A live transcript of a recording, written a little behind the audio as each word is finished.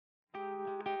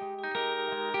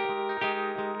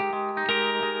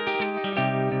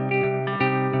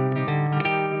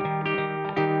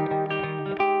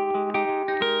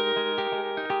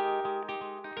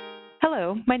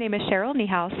My name is Cheryl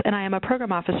Niehaus, and I am a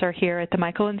program officer here at the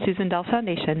Michael and Susan Dell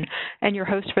Foundation and your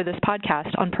host for this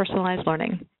podcast on personalized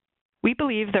learning. We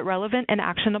believe that relevant and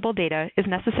actionable data is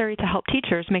necessary to help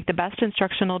teachers make the best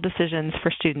instructional decisions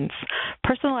for students.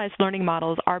 Personalized learning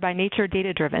models are by nature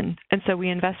data-driven, and so we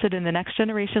invested in the Next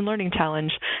Generation Learning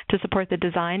Challenge to support the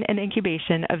design and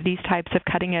incubation of these types of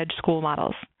cutting-edge school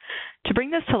models. To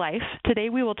bring this to life, today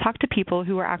we will talk to people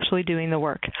who are actually doing the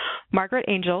work. Margaret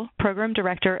Angel, Program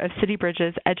Director of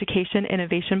CityBridge's Education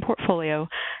Innovation Portfolio,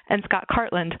 and Scott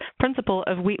Cartland, Principal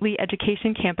of Wheatley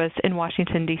Education Campus in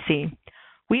Washington, D.C.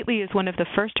 Wheatley is one of the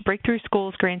first Breakthrough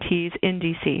Schools grantees in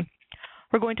D.C.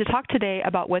 We're going to talk today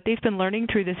about what they've been learning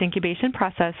through this incubation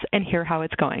process and hear how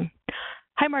it's going.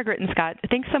 Hi, Margaret and Scott.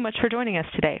 Thanks so much for joining us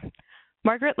today.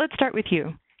 Margaret, let's start with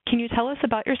you. Can you tell us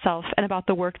about yourself and about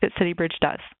the work that CityBridge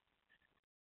does?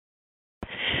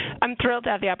 I'm thrilled to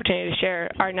have the opportunity to share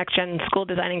our next-gen school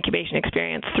design incubation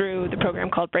experience through the program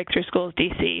called Breakthrough Schools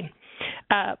DC.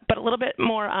 But a little bit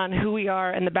more on who we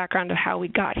are and the background of how we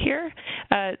got here.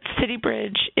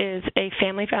 CityBridge is a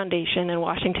family foundation in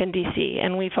Washington, D.C.,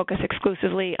 and we focus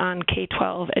exclusively on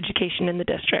K-12 education in the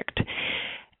district.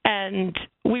 And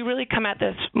we really come at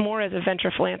this more as a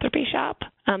venture philanthropy shop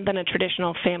than a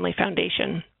traditional family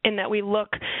foundation, in that we look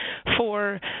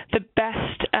for the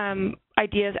best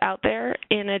ideas out there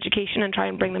in education and try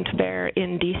and bring them to bear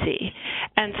in DC.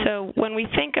 And so when we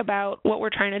think about what we're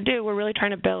trying to do, we're really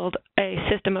trying to build a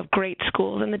system of great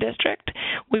schools in the district.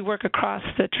 We work across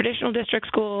the traditional district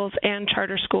schools and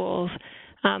charter schools.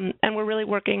 And we're really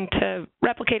working to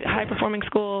replicate high-performing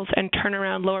schools and turn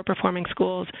around lower-performing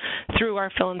schools through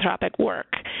our philanthropic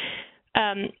work.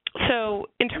 So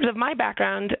in terms of my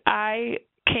background, I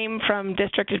came from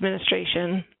district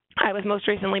administration. I was most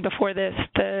recently, before this,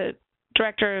 the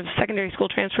Director of Secondary School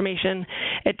Transformation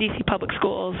at DC Public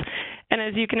Schools. And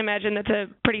as you can imagine, that's a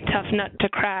pretty tough nut to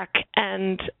crack.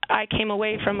 And I came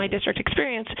away from my district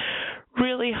experience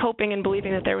really hoping and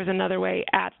believing that there was another way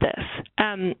at this.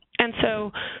 And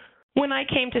so when I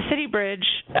came to CityBridge,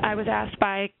 I was asked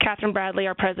by Catherine Bradley,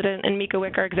 our president, and Mika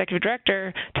Wick, our executive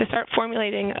director, to start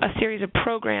formulating a series of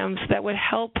programs that would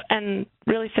help and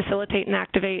really facilitate and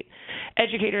activate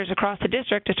educators across the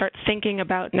district to start thinking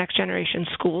about next generation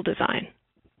school design.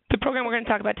 The program we're going to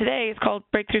talk about today is called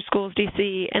Breakthrough Schools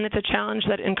DC, and it's a challenge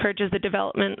that encourages the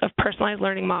development of personalized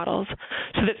learning models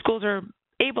so that schools are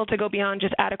able to go beyond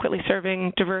just adequately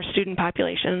serving diverse student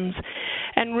populations.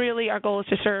 And really our goal is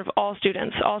to serve all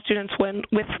students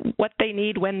with what they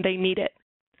need when they need it.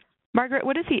 Margaret,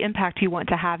 what is the impact you want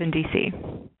to have in DC?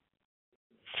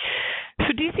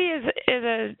 So DC is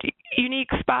a unique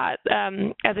spot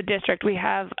as a district. We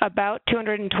have about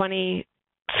 220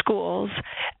 schools,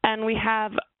 and we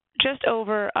have just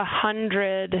over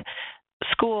 100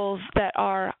 schools that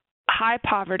are high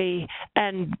poverty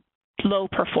and low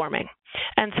performing.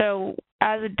 And so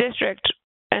as a district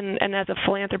and as a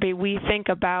philanthropy, we think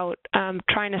about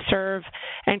trying to serve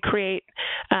and create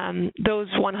those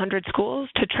 100 schools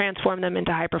to transform them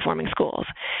into high-performing schools.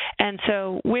 And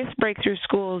so with Breakthrough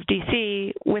Schools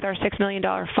DC, with our $6 million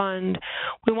fund,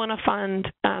 we want to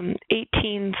fund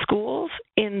 18 schools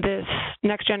in this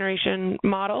next-generation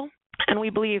model. And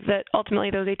we believe that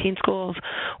ultimately those 18 schools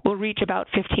will reach about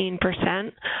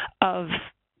 15% of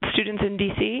students in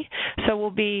DC. So we'll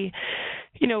be,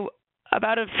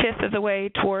 about a fifth of the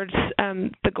way towards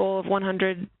the goal of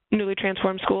 100 newly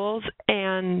transformed schools,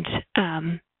 and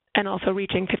also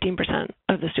reaching 15%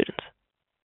 of the students.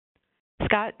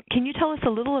 Scott, can you tell us a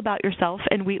little about yourself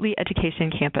and Wheatley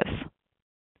Education Campus?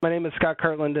 My name is Scott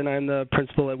Cartland, and I'm the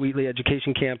principal at Wheatley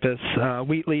Education Campus.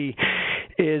 Wheatley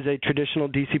is a traditional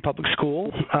DC public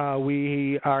school.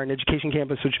 We are an education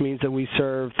campus, which means that we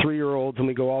serve 3-year-olds and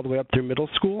we go all the way up through middle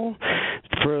school.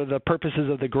 For the purposes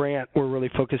of the grant, we're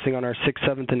really focusing on our 6th,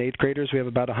 7th, and 8th graders. We have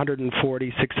about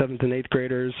 140 6th, 7th, and 8th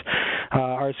graders.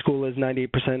 Our school is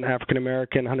 98% African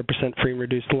American, 100% free and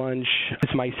reduced lunch.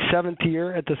 It's my 7th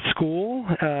year at the school,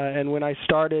 and when I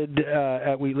started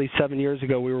at Wheatley 7 years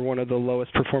ago, we were one of the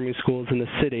lowest performing schools in the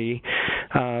city,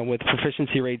 with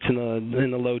proficiency rates in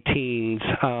the low teens.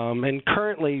 And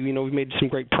currently, we've made some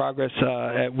great progress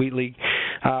at Wheatley.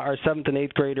 Our 7th and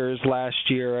 8th graders last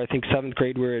year, I think 7th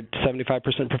grade, we were at 75%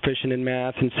 proficient in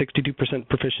math and 62%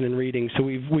 proficient in reading. So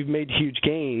we've made huge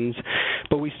gains,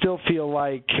 but we still feel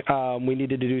like we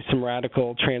needed to do some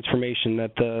radical transformation,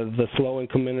 that the slow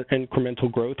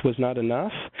incremental growth was not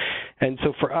enough. And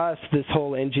so for us, this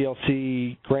whole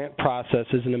NGLC grant process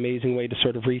is an amazing way to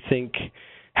sort of rethink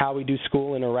how we do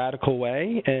school in a radical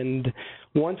way. And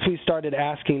once we started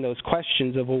asking those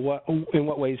questions of, well, in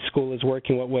what ways school is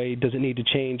working, what way does it need to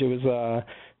change, it was a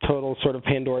total sort of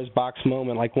Pandora's box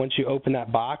moment. Like once you open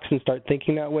that box and start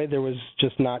thinking that way, there was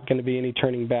just not going to be any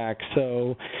turning back.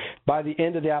 So by the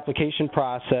end of the application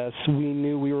process, we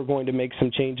knew we were going to make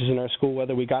some changes in our school,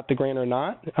 whether we got the grant or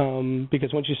not,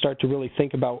 because once you start to really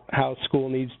think about how school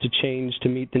needs to change to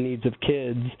meet the needs of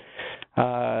kids,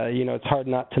 it's hard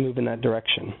not to move in that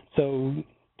direction. So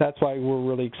that's why we're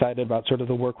really excited about sort of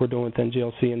the work we're doing with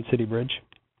NGLC and City Bridge.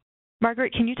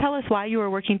 Margaret, can you tell us why you are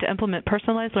working to implement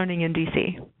personalized learning in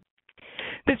DC?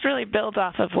 This really builds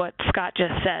off of what Scott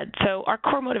just said. So our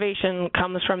core motivation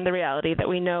comes from the reality that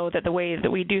we know that the way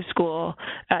that we do school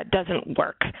doesn't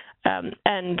work.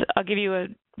 And I'll give you a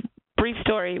brief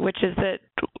story, which is that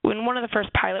in one of the first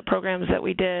pilot programs that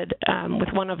we did with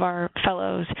one of our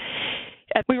fellows,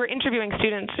 we were interviewing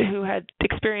students who had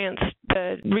experienced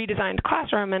the redesigned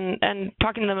classroom and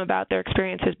talking to them about their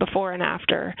experiences before and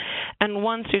after. And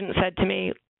one student said to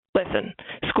me, listen,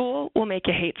 school will make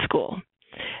you hate school.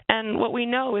 And what we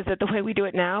know is that the way we do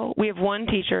it now, we have one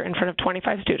teacher in front of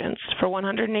 25 students for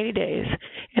 180 days,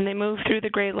 and they move through the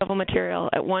grade level material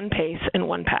at one pace and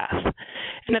one path.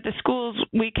 And at the schools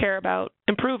we care about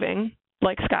improving,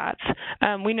 like Scott's,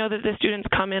 we know that the students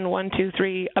come in 1, 2,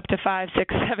 3, up to 5,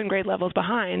 6, 7 grade levels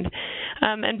behind.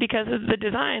 And because of the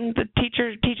design, the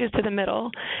teacher teaches to the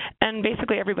middle, and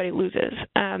basically everybody loses.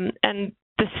 And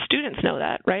the students know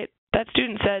that, right? That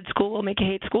student said school will make you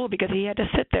hate school because he had to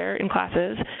sit there in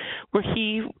classes where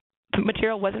the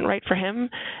material wasn't right for him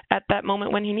at that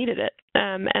moment when he needed it.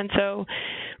 And so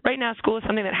right now school is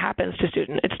something that happens to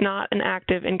students. It's not an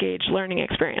active, engaged learning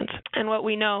experience. And what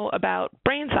we know about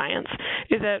brain science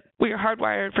is that we are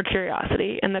hardwired for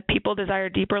curiosity and that people desire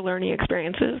deeper learning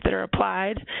experiences that are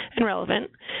applied and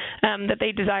relevant, that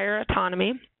they desire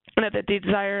autonomy, and that they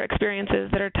desire experiences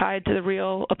that are tied to the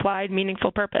real, applied,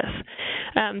 meaningful purpose.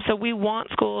 So we want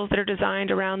schools that are designed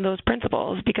around those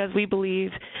principles because we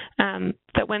believe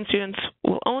that when students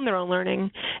will own their own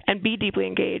learning and be deeply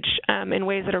engaged in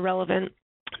ways that are relevant,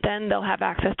 then they'll have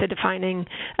access to defining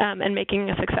and making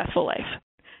a successful life.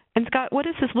 And Scott, what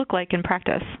does this look like in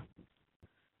practice?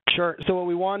 Sure. So what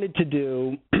we wanted to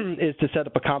do is to set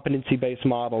up a competency-based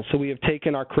model. So we have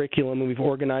taken our curriculum and we've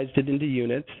organized it into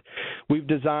units. We've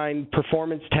designed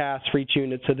performance tasks for each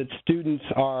unit so that students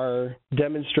are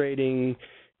demonstrating,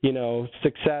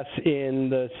 success in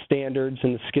the standards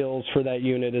and the skills for that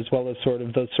unit, as well as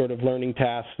those learning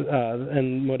tasks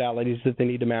and modalities that they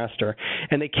need to master.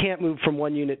 And they can't move from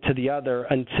one unit to the other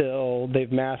until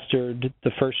they've mastered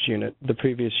the first unit, the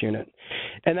previous unit.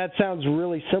 And that sounds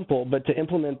really simple, but to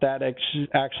implement that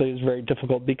actually is very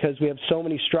difficult because we have so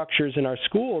many structures in our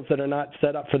schools that are not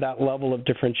set up for that level of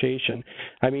differentiation.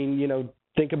 I mean,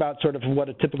 think about what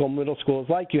a typical middle school is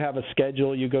like. You have a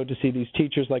schedule. You go to see these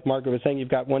teachers. Like Margaret was saying, you've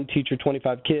got one teacher,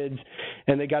 25 kids,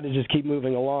 and they got to just keep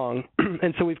moving along.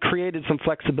 And so we've created some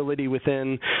flexibility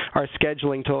within our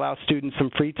scheduling to allow students some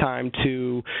free time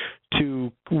to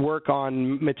work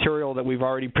on material that we've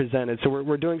already presented. So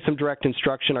we're doing some direct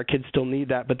instruction. Our kids still need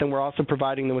that, but then we're also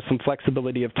providing them with some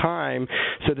flexibility of time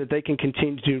so that they can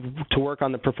continue to work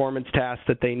on the performance tasks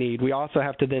that they need. We also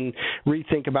have to then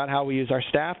rethink about how we use our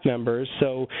staff members.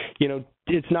 So,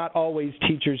 it's not always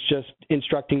teachers just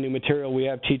instructing new material. We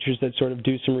have teachers that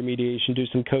do some remediation, do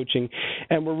some coaching,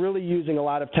 and we're really using a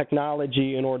lot of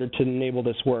technology in order to enable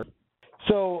this work.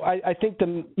 So I think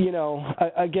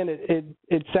again,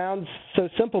 it sounds so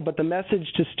simple, but the message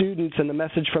to students and the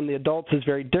message from the adults is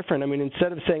very different. I mean,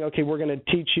 instead of saying, okay, we're going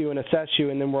to teach you and assess you,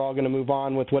 and then we're all going to move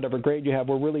on with whatever grade you have,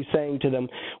 we're really saying to them,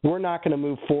 we're not going to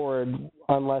move forward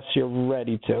unless you're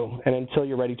ready to, and until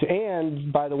you're ready to.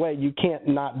 And by the way, you can't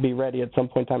not be ready at some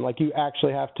point in time. Like, you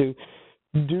actually have to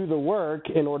do the work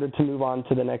in order to move on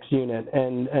to the next unit.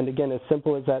 And again, as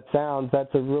simple as that sounds,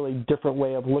 that's a really different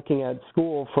way of looking at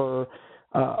school for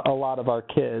a lot of our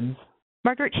kids.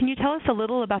 Margaret, can you tell us a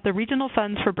little about the regional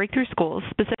funds for Breakthrough Schools,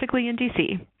 specifically in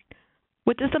DC?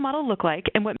 What does the model look like,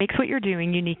 and what makes what you're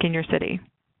doing unique in your city?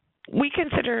 We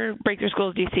consider Breakthrough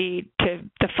Schools DC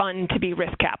the fund to be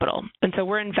risk capital. And so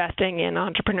we're investing in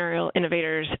entrepreneurial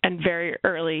innovators and very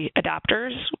early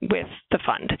adopters with the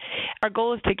fund. Our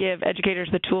goal is to give educators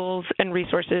the tools and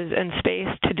resources and space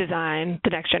to design the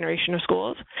next generation of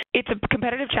schools. It's a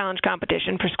competitive challenge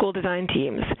competition for school design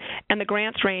teams, and the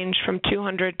grants range from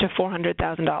 $200,000 to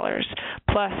 $400,000,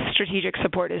 plus strategic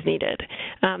support is needed.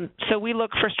 So we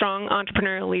look for strong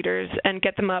entrepreneurial leaders and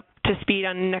get them up to speed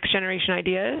on next generation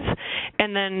ideas,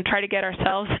 and then try to get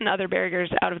ourselves and other barriers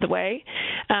out of the way.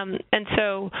 And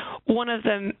so one of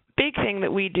the big thing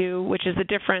that we do, which is the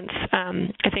difference,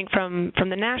 I think, from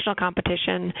the national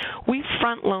competition, we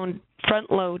front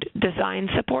load design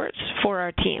supports for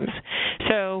our teams.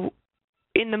 So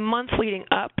in the months leading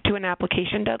up to an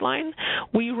application deadline,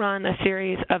 we run a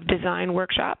series of design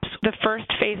workshops. The first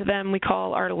phase of them we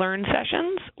call our Learn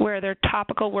sessions, where they're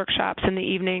topical workshops in the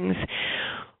evenings.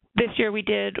 This year we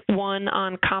did one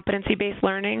on competency-based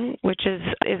learning, which is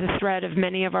a thread of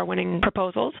many of our winning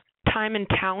proposals. Time and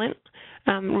talent,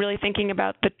 really thinking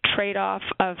about the trade-off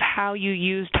of how you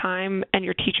use time and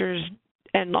your teachers,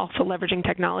 and also leveraging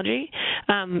technology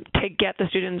to get the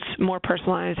students more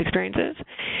personalized experiences.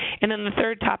 And then the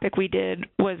third topic we did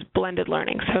was blended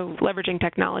learning, so leveraging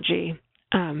technology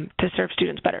to serve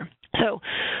students better. So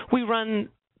we run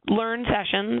Learn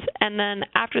sessions, and then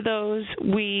after those,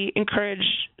 we encourage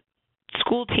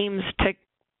school teams to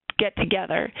get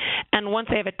together. And once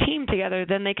they have a team together,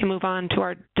 then they can move on to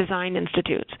our Design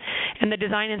Institutes. And the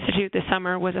Design Institute this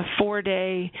summer was a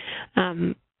four-day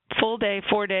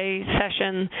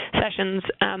sessions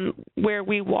where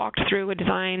we walked through a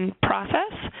design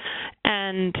process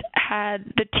and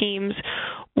had the teams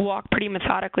walk pretty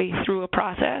methodically through a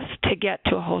process to get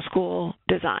to a whole school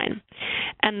design.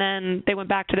 And then they went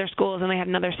back to their schools and they had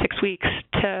another 6 weeks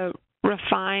to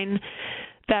refine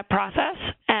that process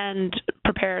and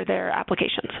prepare their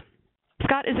applications.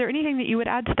 Scott, is there anything that you would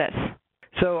add to this?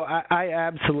 So I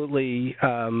absolutely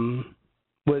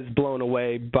was blown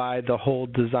away by the whole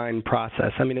design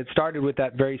process. I mean, it started with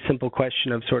that very simple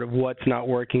question of sort of what's not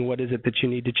working, what is it that you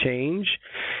need to change?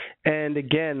 And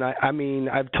again, I mean,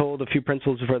 I've told a few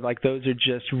principals before, like, those are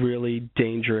just really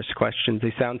dangerous questions.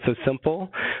 They sound so simple,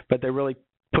 but they really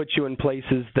put you in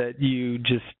places that you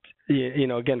just, you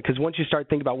know, again, because once you start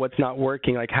thinking about what's not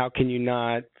working, like, how can you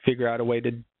not figure out a way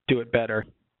to do it better?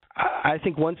 I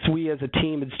think once we as a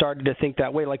team had started to think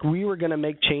that way, like, we were going to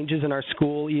make changes in our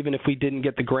school even if we didn't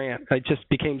get the grant. It just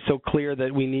became so clear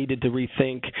that we needed to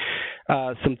rethink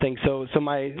some things. So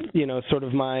my, you know, sort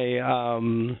of my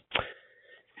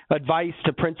advice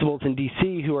to principals in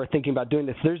DC who are thinking about doing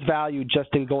this, there's value just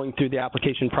in going through the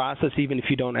application process, even if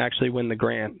you don't actually win the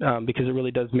grant, because it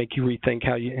really does make you rethink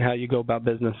how you go about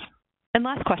business. And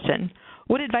last question,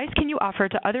 what advice can you offer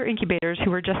to other incubators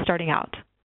who are just starting out?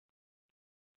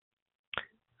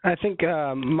 I think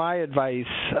my advice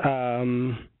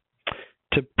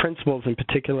to principals in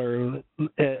particular,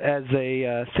 as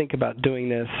they think about doing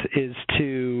this, is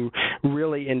to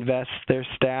really invest their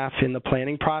staff in the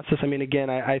planning process. I mean, again,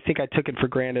 I think I took it for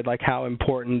granted, like, how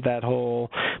important that whole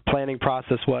planning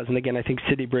process was. And again, I think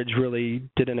CityBridge really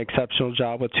did an exceptional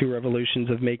job with 2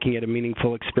 revolutions of making it a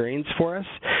meaningful experience for us.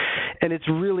 And it's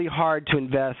really hard to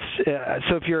invest.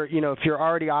 So if you're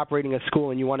already operating a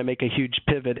school and you want to make a huge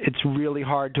pivot, it's really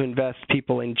hard to invest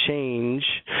people in change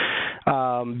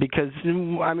because,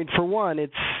 I mean, for one,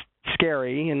 it's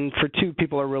scary, and for 2,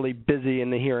 people are really busy in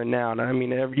the here and now. And I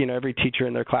mean, every teacher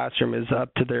in their classroom is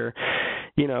up to their,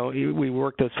 we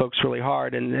work those folks really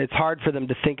hard, and it's hard for them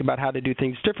to think about how to do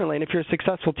things differently. And if you're a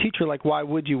successful teacher, like, why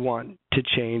would you want to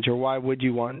change, or why would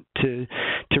you want to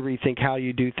rethink how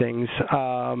you do things?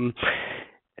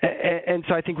 And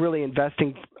so I think really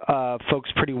investing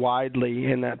folks pretty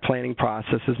widely in that planning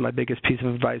process is my biggest piece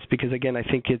of advice, because, again, I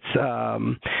think it's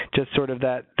just sort of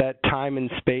that time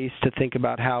and space to think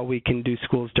about how we can do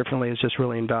schools differently is just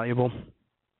really invaluable.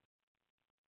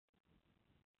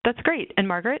 That's great. And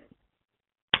Margaret?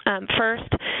 First,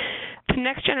 the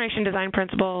next generation design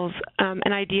principles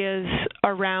and ideas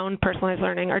around personalized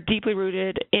learning are deeply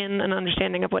rooted in an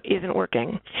understanding of what isn't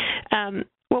working.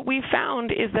 What we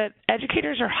found is that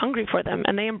educators are hungry for them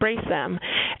and they embrace them.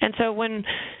 And so when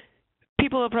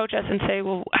people approach us and say,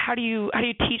 well, how do you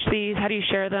teach these? How do you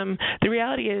share them? The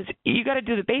reality is you got to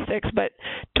do the basics, but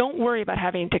don't worry about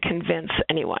having to convince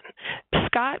anyone.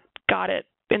 Scott got it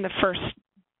in the first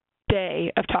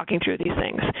day of talking through these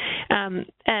things.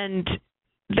 And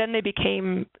then they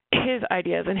became his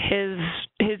ideas and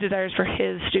his desires for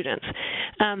his students.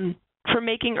 For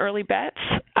making early bets,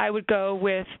 I would go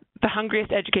with the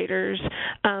hungriest educators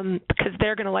because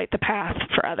they're going to light the path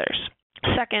for others.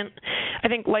 Second, I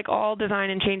think, like all design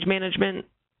and change management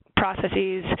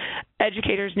processes,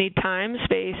 educators need time,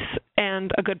 space,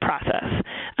 and a good process,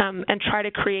 and try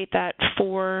to create that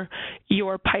for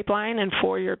your pipeline and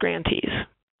for your grantees.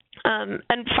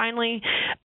 And finally,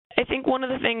 I think one of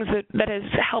the things that has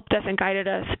helped us and guided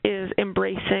us is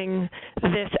embracing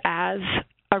this as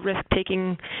a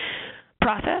risk-taking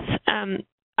process.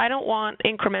 I don't want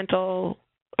incremental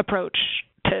approach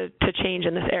to change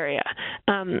in this area.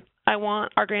 I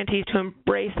want our grantees to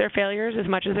embrace their failures as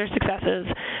much as their successes.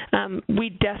 We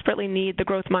desperately need the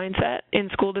growth mindset in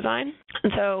school design,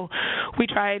 and so we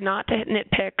try not to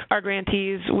nitpick our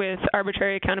grantees with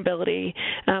arbitrary accountability.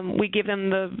 We give them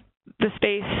the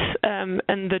space and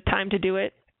the time to do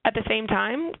it. At the same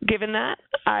time, given that,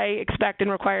 I expect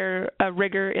and require a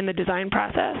rigor in the design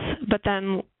process, but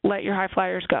then let your high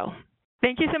flyers go.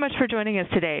 Thank you so much for joining us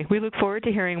today. We look forward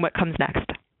to hearing what comes next.